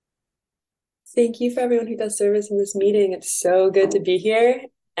Thank you for everyone who does service in this meeting. It's so good to be here.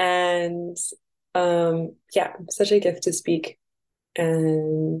 And yeah, such a gift to speak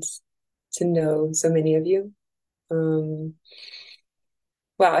and to know so many of you. Um,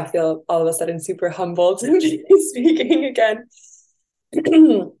 wow, I feel all of a sudden super humbled to be speaking again.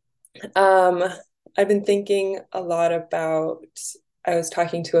 um, I've been thinking a lot about, I was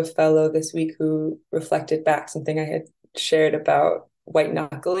talking to a fellow this week who reflected back something I had shared about white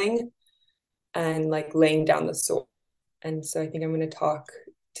knuckling and like laying down the sword. And so I think I'm going to talk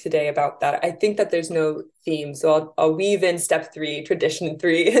today about that. I think that there's no theme, so I'll weave in step three, tradition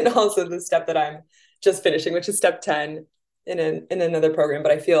three, and also the step that I'm just finishing, which is step 10 in another program.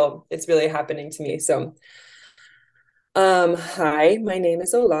 But I feel it's really happening to me. So, hi, my name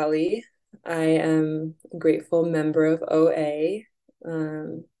is Ollalie. I am a grateful member of OA,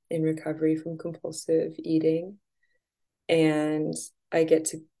 in recovery from compulsive eating, and I get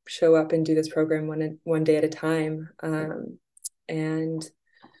to show up and do this program one day at a time. And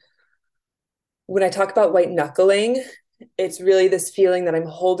when I talk about white knuckling, it's really this feeling that I'm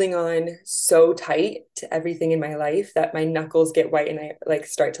holding on so tight to everything in my life that my knuckles get white and I like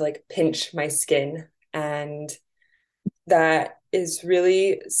start to like pinch my skin. And that is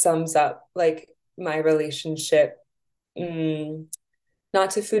really sums up like my relationship, mm,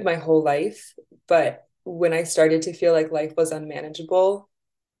 not to food my whole life, but when I started to feel like life was unmanageable,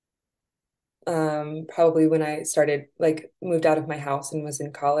 probably when I started like moved out of my house and was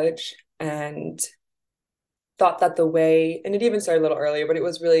in college and thought that the way, and it even started a little earlier, but it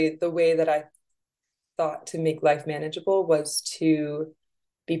was really the way that I thought to make life manageable was to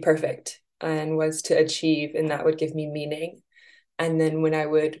be perfect and was to achieve, and that would give me meaning. And then when I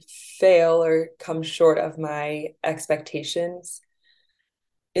would fail or come short of my expectations,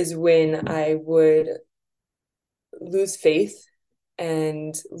 is when I would lose faith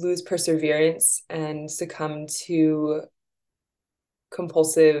and lose perseverance and succumb to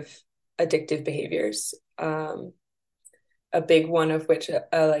compulsive addictive behaviors. A big one of which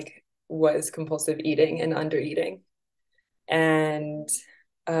like was compulsive eating and under eating. And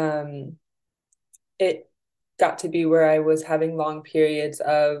um, it got to be where I was having long periods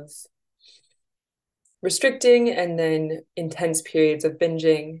of restricting and then intense periods of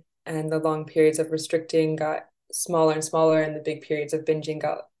binging. And the long periods of restricting got smaller and smaller, and the big periods of binging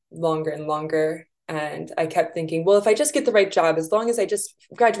got longer and longer. And I kept thinking, well, if I just get the right job, as long as I just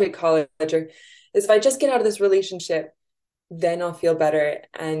graduate college, or if I just get out of this relationship, then I'll feel better.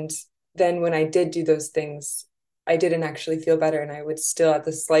 And then when I did do those things, I didn't actually feel better. And I would still, at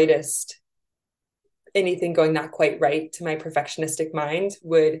the slightest, anything going not quite right to my perfectionistic mind,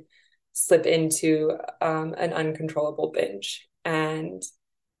 would slip into an uncontrollable binge. And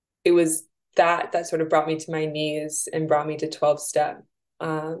it was that sort of brought me to my knees and brought me to 12 step,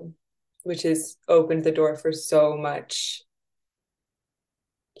 which has opened the door for so much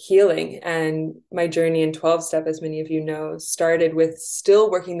healing. And my journey in 12 step, as many of you know, started with still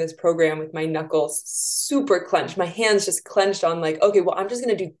working this program with my knuckles super clenched, my hands just clenched on like, okay, well, I'm just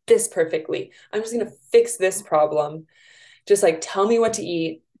going to do this perfectly. I'm just going to fix this problem. Just like, tell me what to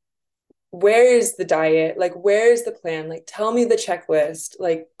eat. Where is the diet? Like, where is the plan? Like, tell me the checklist.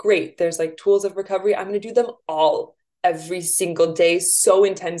 Like, great. There's like tools of recovery. I'm going to do them all every single day so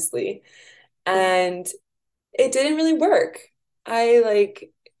intensely. And it didn't really work. I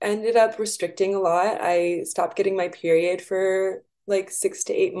like ended up restricting a lot. I stopped getting my period for like 6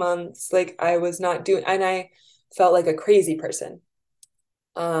 to 8 months. Like I was not doing, and I felt like a crazy person.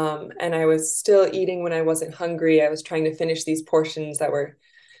 And I was still eating when I wasn't hungry. I was trying to finish these portions that were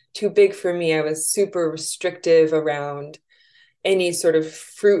too big for me. I was super restrictive around any sort of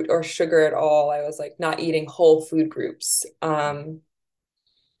fruit or sugar at all. I was like not eating whole food groups, and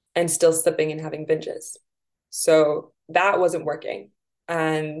still slipping and having binges. So that wasn't working.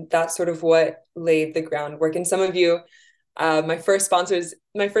 And that's sort of what laid the groundwork. And some of you, my first sponsor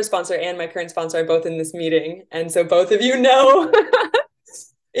and my current sponsor are both in this meeting. And so both of you know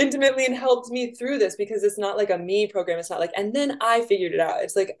intimately and helped me through this, because it's not like a me program. It's not like, and then I figured it out.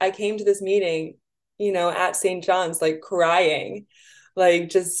 It's like I came to this meeting, at St. John's, like crying, like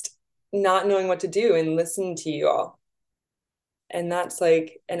just not knowing what to do, and listening to you all. And that's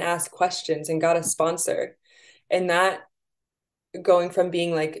like, and ask questions and got a sponsor. And that going from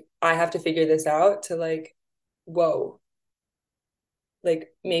being like, I have to figure this out to like, whoa, like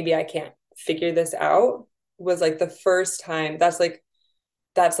maybe I can't figure this out, was like the first time. That's like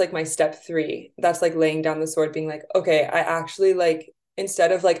my step three. That's like laying down the sword, being like, okay, I actually like,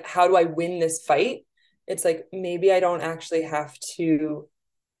 instead of like, how do I win this fight? It's like, maybe I don't actually have to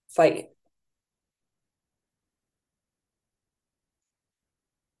fight.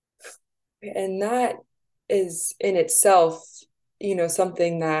 And that is in itself,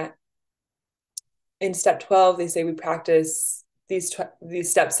 something that in step 12, they say we practice these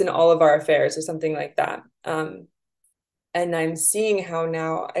steps in all of our affairs or something like that. And I'm seeing how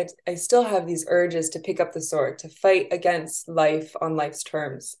now I still have these urges to pick up the sword, to fight against life on life's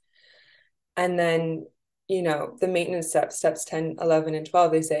terms. And then, the maintenance steps 10, 11, and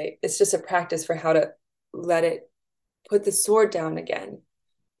 12, they say it's just a practice for how to let it put the sword down again.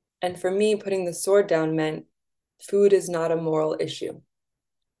 And for me, putting the sword down meant food is not a moral issue.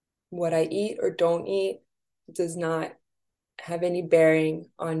 What I eat or don't eat does not have any bearing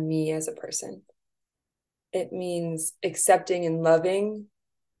on me as a person. It means accepting and loving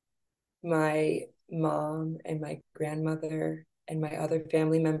my mom and my grandmother and my other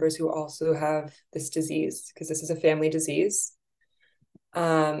family members who also have this disease, because this is a family disease,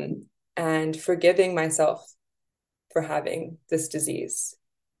 and forgiving myself for having this disease.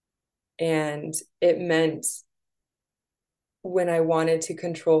 And it meant when I wanted to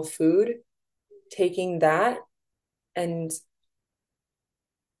control food, taking that and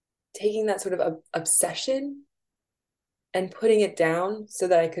taking that sort of obsession and putting it down so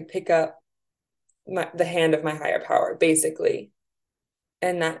that I could pick up the hand of my higher power, basically.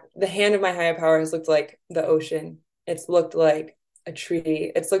 And that the hand of my higher power has looked like the ocean. It's looked like a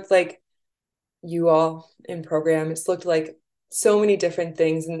tree. It's looked like you all in program. It's looked like so many different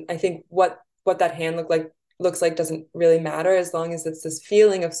things. And I think what that hand looks like doesn't really matter as long as it's this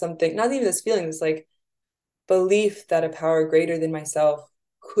feeling of something, not even this feeling, this like belief that a power greater than myself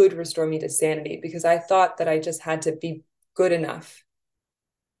could restore me to sanity, because I thought that I just had to be good enough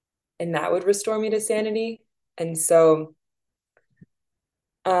and that would restore me to sanity. And so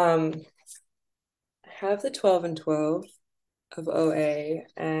I have the 12 and 12 of OA,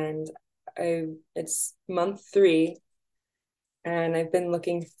 and it's month 3, and I've been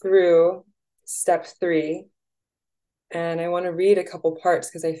looking through step 3, and I want to read a couple parts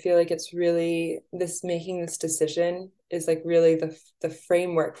because I feel like it's really making this decision is like really the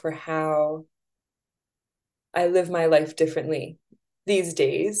framework for how I live my life differently these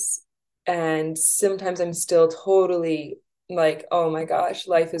days. And sometimes I'm still totally like, oh my gosh,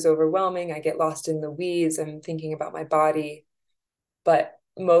 life is overwhelming. I get lost in the weeds. I'm thinking about my body. But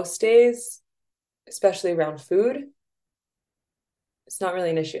most days, especially around food, it's not really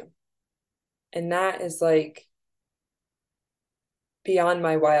an issue. And that is like beyond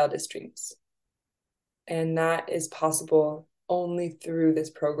my wildest dreams. And that is possible only through this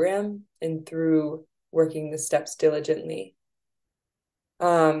program and through working the steps diligently.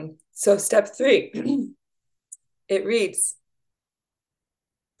 So step 3, it reads,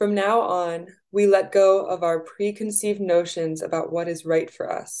 from now on, we let go of our preconceived notions about what is right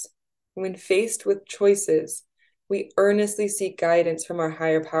for us. When faced with choices, we earnestly seek guidance from our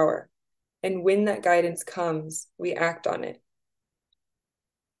higher power. And when that guidance comes, we act on it.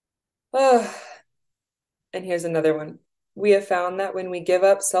 Oh, and here's another one. We have found that when we give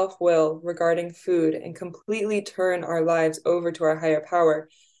up self-will regarding food and completely turn our lives over to our higher power,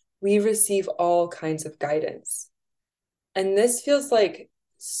 we receive all kinds of guidance. And this feels like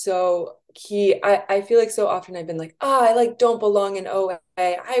so key. I feel like so often I've been like, I like don't belong in OA.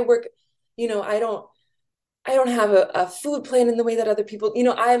 I work, I don't have a food plan in the way that other people,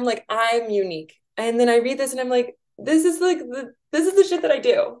 I'm like, I'm unique. And then I read this and I'm like, this is the shit that I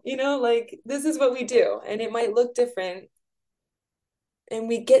do, like this is what we do. And it might look different. And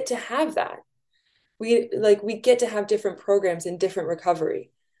we get to have that. We get to have different programs and different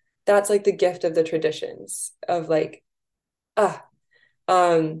recovery. That's like the gift of the traditions of like, ah,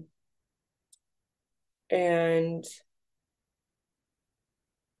 um, and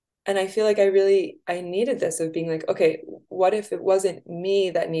I feel like I needed this of being like, okay, what if it wasn't me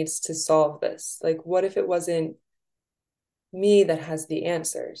that needs to solve this? Like, what if it wasn't me that has the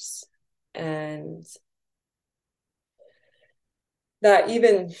answers? And that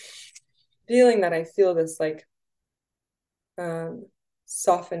even feeling that I feel this like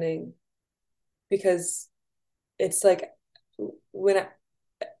softening, because it's like when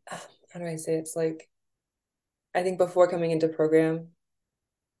how do I say it's like I think before coming into program,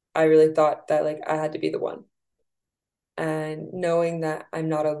 I really thought that like I had to be the one. And knowing that I'm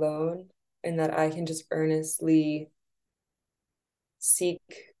not alone and that I can just earnestly seek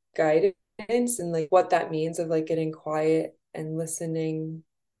guidance and like what that means of like getting quiet and listening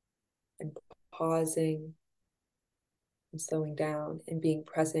and pausing and slowing down and being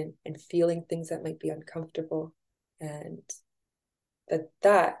present and feeling things that might be uncomfortable, and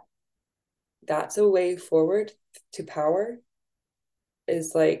that's a way forward to power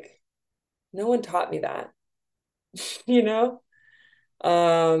is like no one taught me that. you know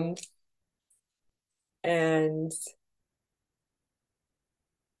um And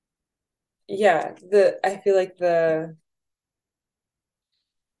yeah, I feel like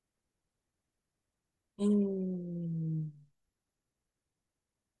mm,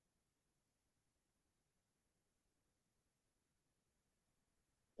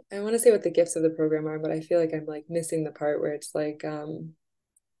 I want to say what the gifts of the program are, but I feel like I'm like missing the part where it's like that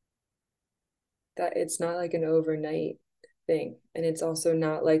it's not like an overnight thing. And it's also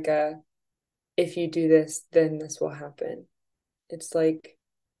not like a if you do this, then this will happen. It's like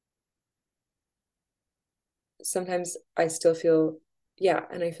sometimes I still feel, yeah,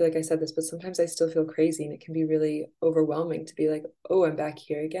 and I feel like I said this, but sometimes I still feel crazy and it can be really overwhelming to be like, oh, I'm back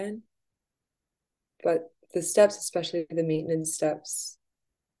here again. But the steps, especially the maintenance steps,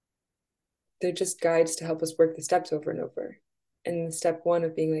 they're just guides to help us work the steps over and over. And the step one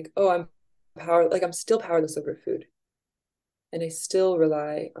of being like, oh, I'm still powerless over food. And I still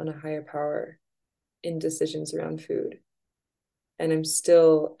rely on a higher power in decisions around food. And I'm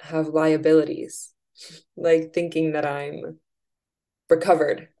still have liabilities, like thinking that I'm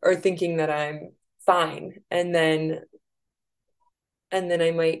recovered or thinking that I'm fine. And then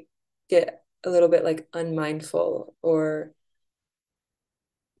I might get a little bit like unmindful or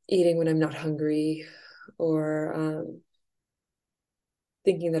eating when I'm not hungry or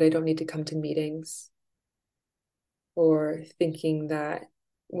thinking that I don't need to come to meetings or thinking that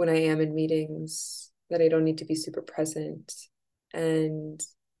when I am in meetings that I don't need to be super present. And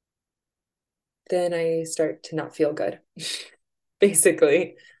then I start to not feel good,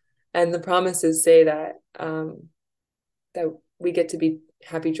 basically. And the promises say that we get to be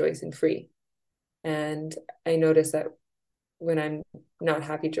happy, joyous, and free. And I notice that when I'm not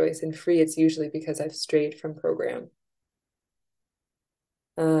happy, joyous, and free, it's usually because I've strayed from program.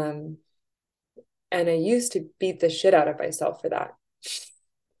 Um, and I used to beat the shit out of myself for that.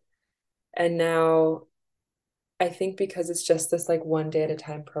 And now I think because it's just this like one day at a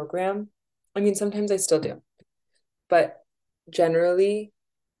time program, I mean, sometimes I still do, but generally,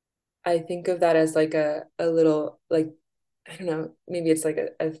 I think of that as like a little like I don't know, maybe it's like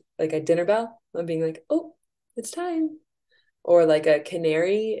a dinner bell. I'm being like, oh, it's time. Or like a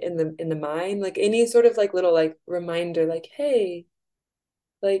canary in the mine, like any sort of like little like reminder, like, hey,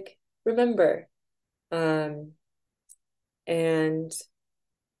 like remember. Um, and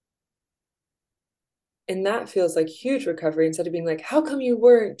and that feels like huge recovery instead of being like, how come you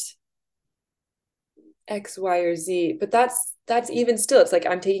weren't X, Y, or Z? But that's even still, it's like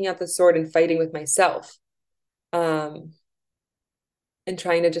I'm taking out the sword and fighting with myself. Um, and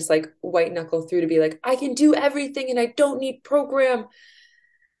trying to just like white knuckle through to be like, I can do everything and I don't need program.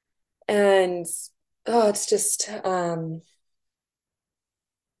 And oh, it's just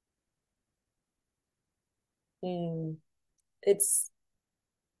mm, it's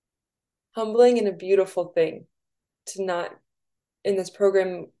humbling and a beautiful thing to not in this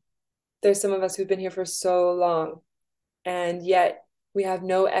program. There's some of us who've been here for so long, and yet we have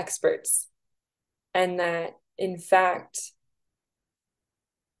no experts. And that in fact,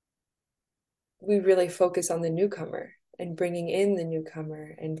 we really focus on the newcomer and bringing in the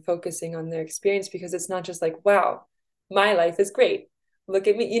newcomer and focusing on their experience because it's not just like, wow, my life is great. Look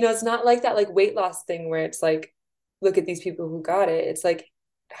at me. It's not like that like weight loss thing where it's like, look at these people who got it. It's like,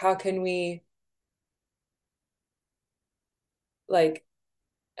 how can we like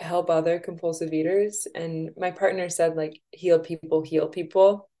help other compulsive eaters? And my partner said like heal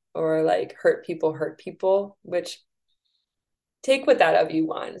people, or like hurt people, which take what that of you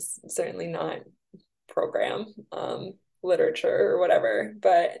want. It's certainly not program, literature or whatever.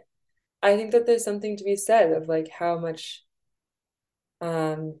 But I think that there's something to be said of like how much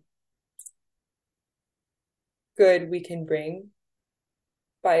um, good we can bring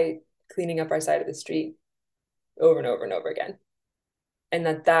by cleaning up our side of the street over and over and over again. And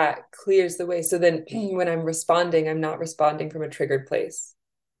that clears the way. So then when I'm responding, I'm not responding from a triggered place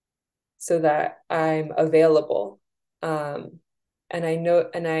so that I'm available. Um, and I know,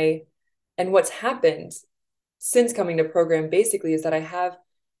 and what's happened since coming to program basically is that I have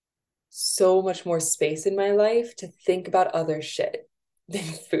so much more space in my life to think about other shit than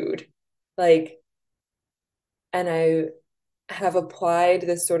food. Like, and I have applied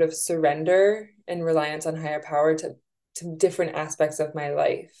this sort of surrender and reliance on higher power to different aspects of my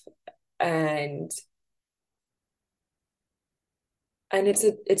life. And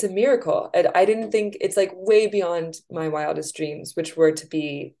it's a miracle. I didn't think it's like way beyond my wildest dreams, which were to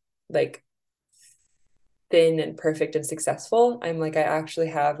be like thin and perfect and successful. I'm like, I actually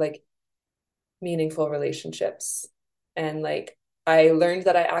have like meaningful relationships. And like I learned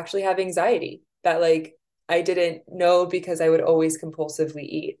that I actually have anxiety that like I didn't know because I would always compulsively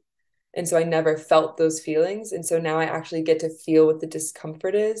eat. And so I never felt those feelings. And so now I actually get to feel what the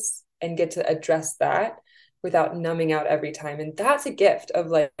discomfort is and get to address that without numbing out every time. And that's a gift of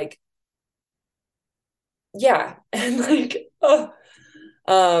like yeah. And like, oh,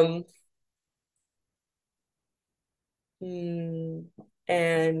 um, mm,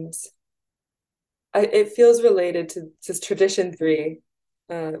 and it feels related to tradition three,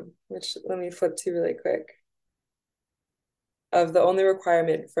 which let me flip to really quick. Of the only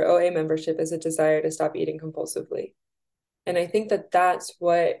requirement for OA membership is a desire to stop eating compulsively. And I think that that's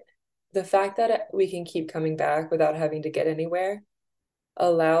what the fact that we can keep coming back without having to get anywhere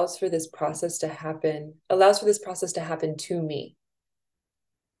allows for this process to happen to me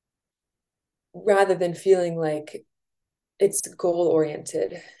rather than feeling like it's goal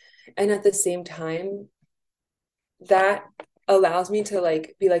oriented. And at the same time, that allows me to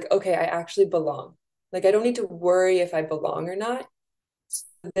like be like, okay, I actually belong. Like I don't need to worry if I belong or not. So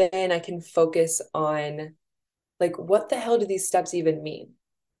then I can focus on like what the hell do these steps even mean?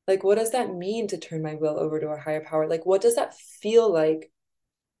 Like what does that mean to turn my will over to a higher power? Like what does that feel like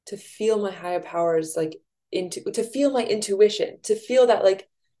to feel my higher powers like into to feel my intuition, to feel that like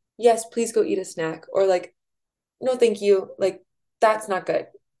yes, please go eat a snack or like no thank you, like that's not good.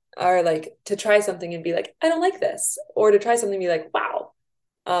 Or like to try something and be like I don't like this or to try something and be like wow.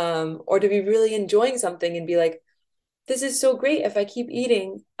 Or to be really enjoying something and be like this is so great. If I keep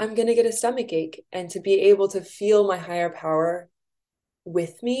eating, I'm going to get a stomach ache. And to be able to feel my higher power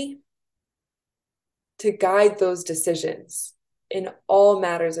with me to guide those decisions in all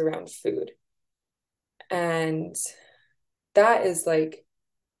matters around food. And that is like,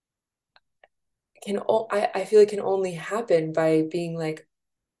 I feel it can only happen by being like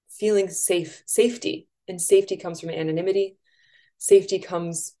feeling safety. And safety comes from anonymity. Safety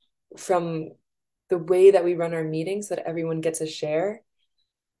comes from the way that we run our meetings so that everyone gets a share.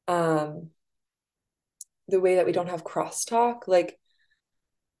 Um, the way that we don't have crosstalk. Like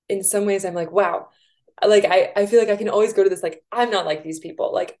in some ways I'm like, wow, like I feel like I can always go to this, like, I'm not like these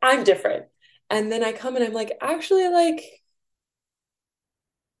people, like I'm different. And then I come and I'm like, actually, like,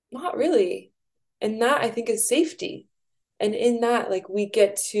 not really. And that I think is safety. And in that, like, we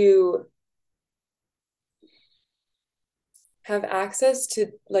get to have access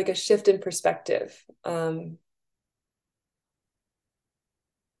to like a shift in perspective.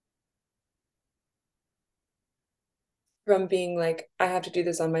 From being like, I have to do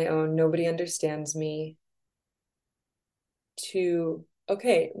this on my own, nobody understands me, to,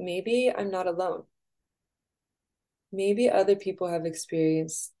 okay, maybe I'm not alone. Maybe other people have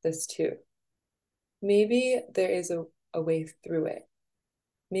experienced this too. Maybe there is a way through it.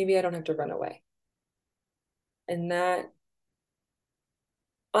 Maybe I don't have to run away. And that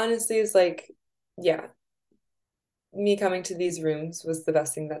honestly is like, yeah, me coming to these rooms was the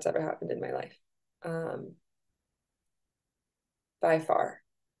best thing that's ever happened in my life. Um, by far.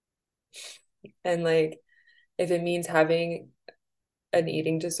 And like, if it means having an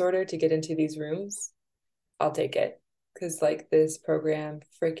eating disorder to get into these rooms, I'll take it. Because like this program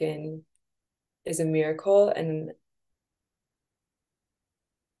freaking is a miracle. And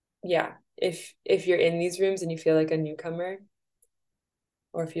yeah, if you're in these rooms and you feel like a newcomer,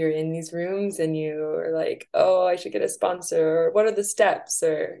 or if you're in these rooms and you're like, oh, I should get a sponsor, or what are the steps,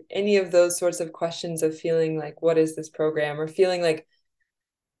 or any of those sorts of questions of feeling like, what is this program? Or feeling like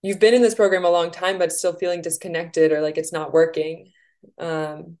you've been in this program a long time, but still feeling disconnected or like it's not working.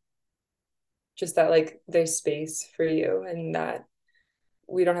 Um, just that like there's space for you and that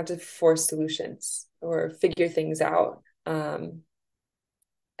we don't have to force solutions or figure things out.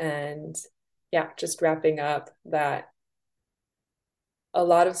 And yeah, just wrapping up that a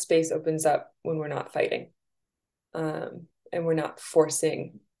lot of space opens up when we're not fighting, and we're not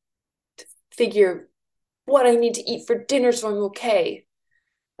forcing to figure what I need to eat for dinner so I'm okay.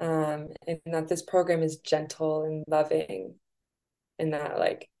 And that this program is gentle and loving, and that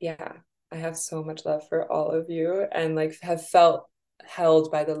like, yeah, I have so much love for all of you and like have felt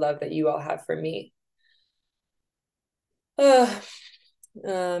held by the love that you all have for me. Uh,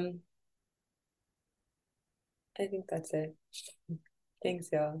 um, I think that's it. Thanks,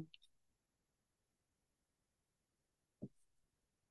 y'all.